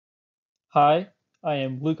Hi, I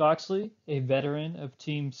am Luke Oxley, a veteran of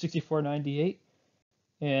Team 6498,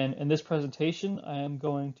 and in this presentation I am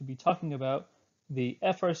going to be talking about the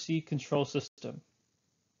FRC control system.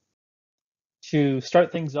 To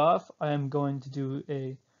start things off, I am going to do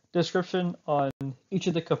a description on each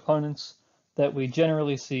of the components that we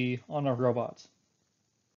generally see on a robot.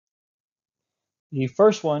 The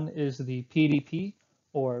first one is the PDP,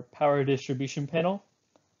 or Power Distribution Panel,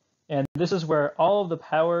 and this is where all of the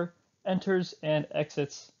power enters and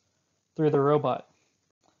exits through the robot.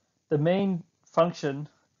 The main function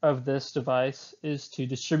of this device is to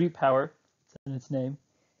distribute power, it's in its name,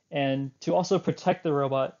 and to also protect the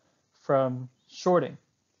robot from shorting.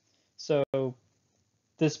 So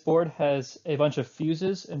this board has a bunch of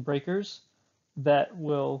fuses and breakers that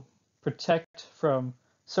will protect from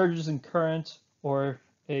surges in current or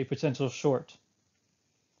a potential short.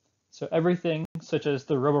 So everything such as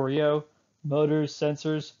the RoboRio, motors,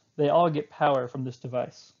 sensors, they all get power from this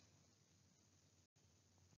device.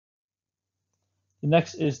 The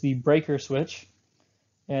next is the breaker switch,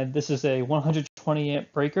 and this is a 120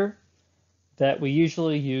 amp breaker that we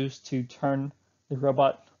usually use to turn the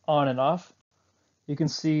robot on and off. You can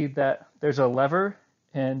see that there's a lever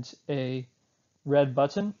and a red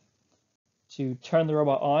button. To turn the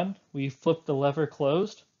robot on, we flip the lever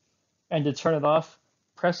closed, and to turn it off,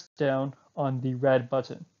 press down on the red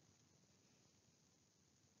button.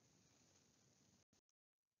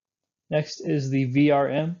 Next is the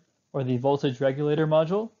VRM, or the voltage regulator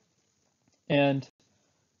module, and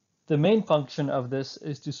the main function of this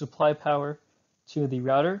is to supply power to the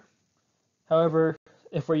router. However,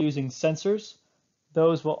 if we're using sensors,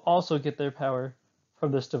 those will also get their power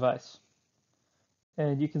from this device.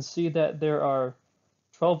 And you can see that there are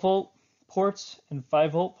 12 volt ports and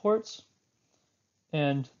 5 volt ports.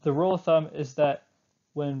 And the rule of thumb is that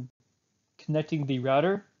when connecting the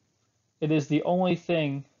router, it is the only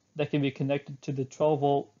thing that can be connected to the 12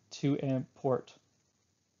 volt 2 amp port.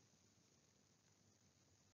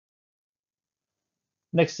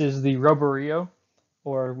 Next is the RoboRio,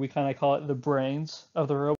 or we kind of call it the brains of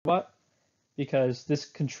the robot, because this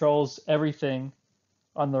controls everything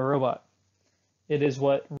on the robot. It is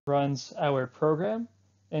what runs our program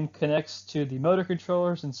and connects to the motor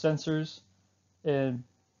controllers and sensors and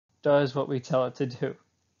does what we tell it to do.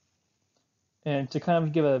 And to kind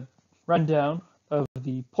of give a rundown of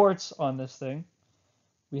the ports on this thing,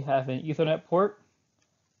 we have an Ethernet port,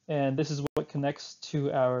 and this is what connects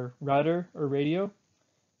to our router or radio,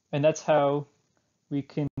 and that's how we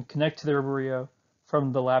can connect to the RoboRio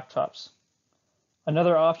from the laptops.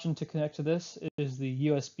 Another option to connect to this is the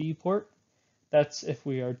USB port. That's if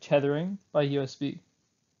we are tethering by USB.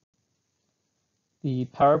 The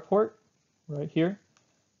power port right here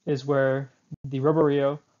is where the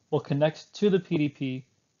RoboRio will connect to the PDP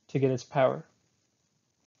to get its power.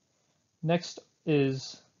 Next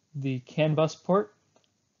is the CAN bus port,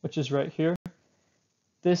 which is right here.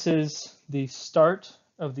 This is the start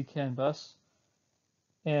of the CAN bus,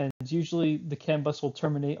 and usually the CAN bus will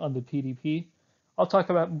terminate on the PDP. I'll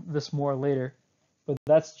talk about this more later, but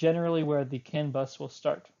that's generally where the CAN bus will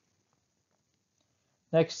start.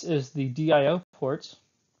 Next is the DIO ports.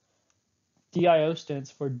 DIO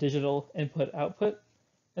stands for digital input output,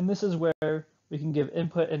 and this is where we can give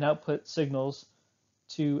input and output signals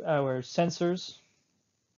to our sensors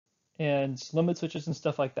and limit switches and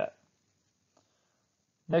stuff like that.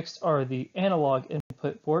 Next are the analog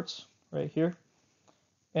input ports right here,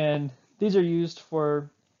 and these are used for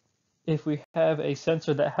if we have a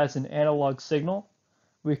sensor that has an analog signal,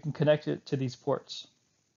 we can connect it to these ports.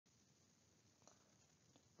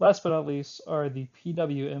 Last but not least are the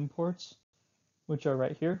PWM ports, which are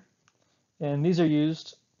right here, and these are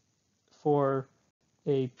used for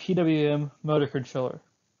a PWM motor controller.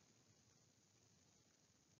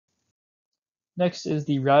 Next is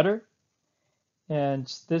the router,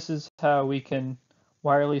 and this is how we can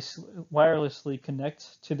wirelessly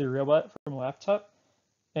connect to the robot from a laptop,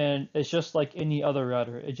 and it's just like any other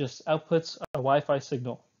router. It just outputs a Wi-Fi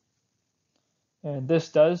signal. And this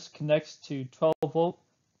does connect to 12 volt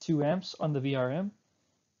 2 amps on the VRM,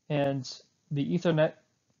 and the Ethernet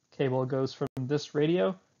cable goes from this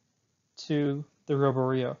radio to the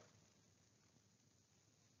RoboRio.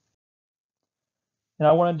 And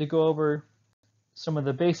I wanted to go over some of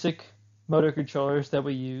the basic motor controllers that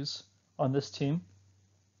we use on this team.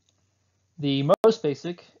 The most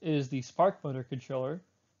basic is the Spark motor controller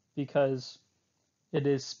because it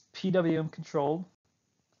is PWM controlled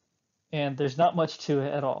and there's not much to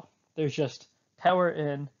it at all. There's just power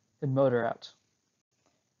in and motor out.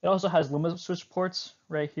 It also has limit switch ports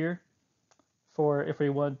right here for if we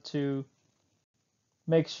want to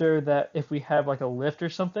make sure that if we have like a lift or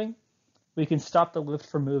something, we can stop the lift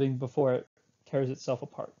from moving before it tears itself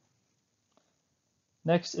apart.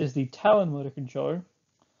 Next is the Talon motor controller.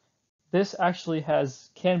 This actually has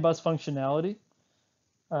CAN bus functionality.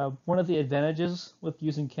 One of the advantages with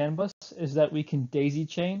using CAN bus is that we can daisy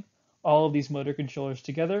chain all of these motor controllers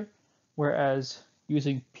together, whereas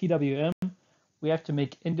using PWM, we have to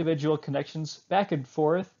make individual connections back and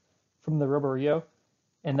forth from the Roborio,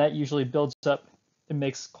 and that usually builds up and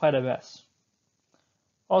makes quite a mess.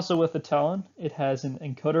 Also with the Talon, it has an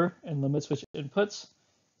encoder and limit switch inputs,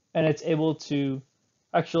 and it's able to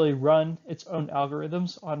actually run its own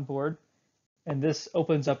algorithms on board, and this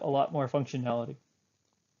opens up a lot more functionality.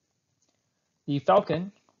 The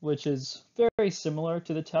Falcon, which is very similar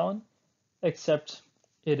to the Talon, except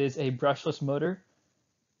it is a brushless motor,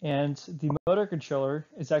 and the motor controller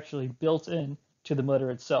is actually built in to the motor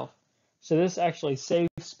itself. So this actually saves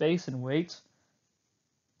space and weight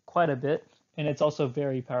quite a bit, and it's also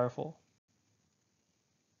very powerful.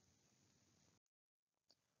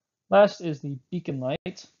 Last is the beacon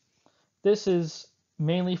light. This is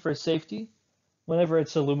mainly for safety. Whenever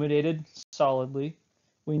it's illuminated solidly,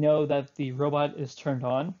 we know that the robot is turned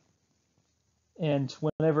on, and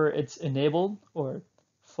whenever it's enabled or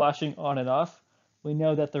flashing on and off, we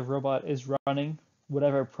know that the robot is running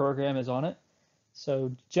whatever program is on it.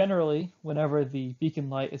 So generally, whenever the beacon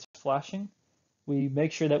light is flashing, we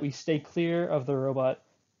make sure that we stay clear of the robot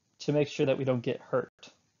to make sure that we don't get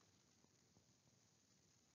hurt.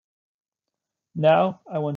 Now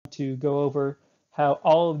I want to go over how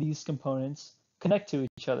all of these components connect to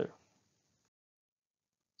each other.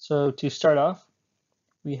 So to start off,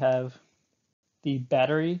 we have the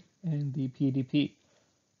battery and the PDP.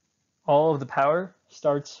 All of the power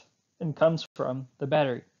starts and comes from the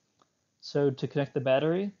battery. So to connect the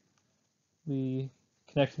battery, we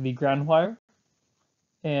connect the ground wire,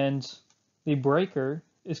 and the breaker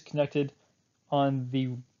is connected on the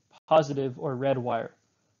positive or red wire.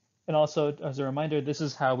 And also, as a reminder, this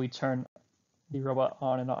is how we turn the robot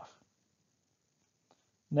on and off.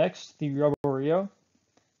 Next, the Roborio.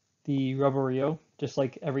 The Roborio, just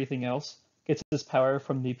like everything else, gets its power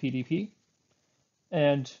from the PDP.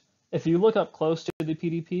 And if you look up close to the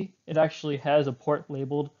PDP, it actually has a port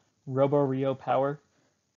labeled Roborio power,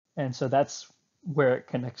 and so that's where it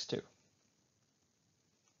connects to.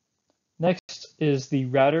 Next is the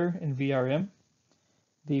router and VRM.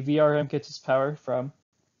 The VRM gets its power from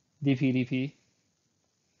the PDP.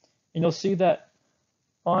 And you'll see that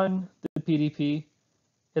on the PDP,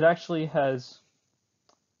 it actually has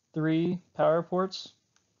 3 power ports.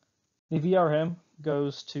 The VRM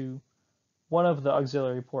goes to one of the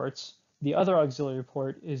auxiliary ports. The other auxiliary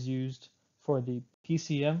port is used for the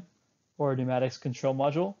PCM, or pneumatics control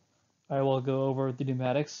module. I will go over the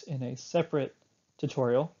pneumatics in a separate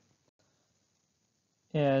tutorial.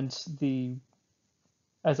 And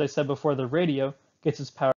as I said before, the radio gets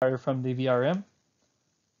its power from the VRM,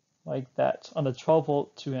 like that, on the 12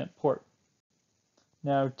 volt 2 amp port.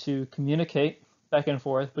 Now to communicate back and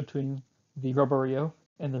forth between the Roborio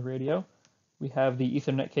and the radio, we have the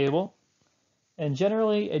Ethernet cable. And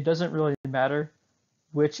generally, it doesn't really matter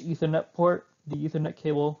which Ethernet port the Ethernet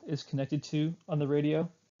cable is connected to on the radio,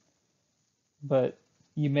 but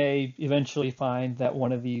you may eventually find that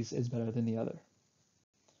one of these is better than the other.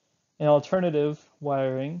 An alternative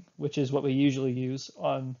wiring, which is what we usually use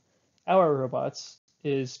on our robots,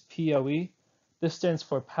 is PoE. This stands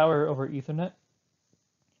for Power over Ethernet,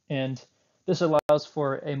 and this allows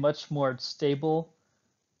for a much more stable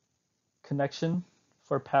connection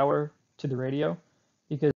for power to the radio,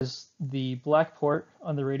 because the black port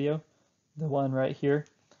on the radio, the one right here,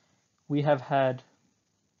 we have had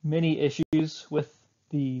many issues with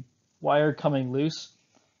the wire coming loose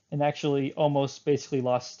and actually almost basically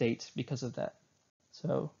lost state because of that.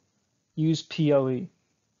 So use PoE.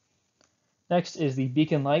 Next is the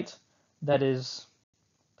beacon light that is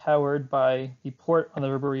powered by the port on the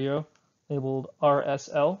Roborio labeled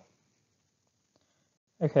RSL.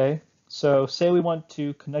 Okay, so say we want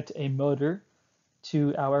to connect a motor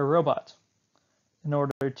to our robot. In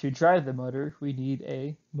order to drive the motor, we need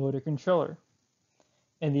a motor controller.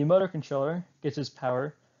 And the motor controller gets its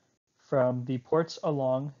power from the ports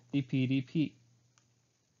along the PDP.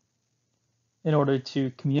 In order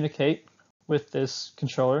to communicate with this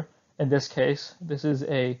controller, in this case, this is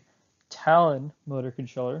a Talon motor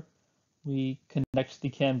controller, we connect the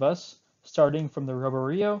CAN bus starting from the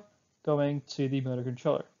Roborio going to the motor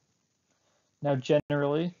controller. Now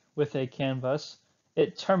generally with a CAN bus,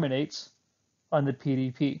 it terminates on the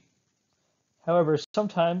PDP. However,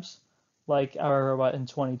 sometimes, like our robot in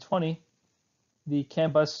 2020, the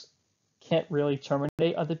CAN bus can't really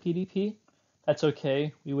terminate on the PDP, that's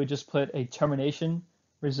okay. We would just put a termination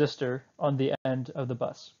resistor on the end of the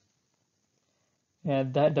bus.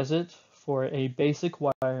 And that does it for a basic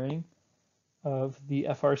wiring of the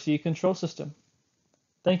FRC control system.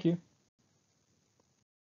 Thank you.